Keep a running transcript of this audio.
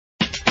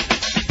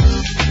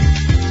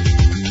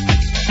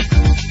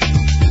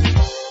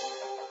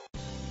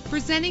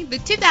Presenting the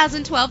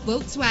 2012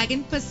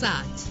 Volkswagen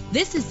Passat.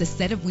 This is the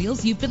set of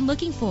wheels you've been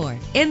looking for.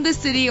 In the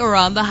city or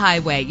on the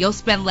highway, you'll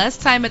spend less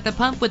time at the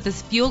pump with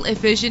this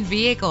fuel-efficient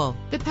vehicle.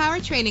 The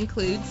powertrain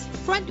includes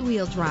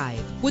front-wheel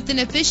drive with an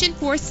efficient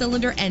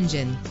 4-cylinder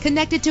engine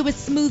connected to a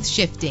smooth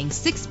shifting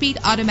 6-speed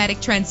automatic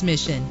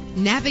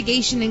transmission.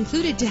 Navigation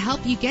included to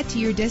help you get to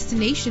your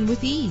destination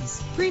with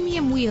ease.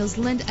 Premium wheels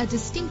lend a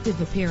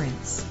distinctive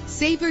appearance.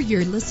 Savor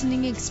your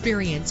listening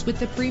experience with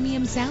the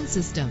premium sound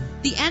system.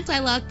 The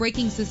anti-lock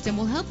braking system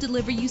will help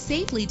deliver you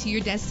safely to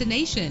your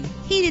destination.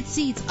 Heated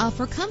seats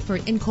offer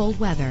comfort in cold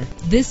weather.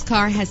 This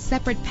car has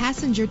separate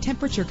passenger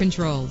temperature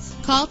controls.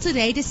 Call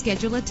today to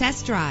schedule a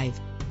test drive.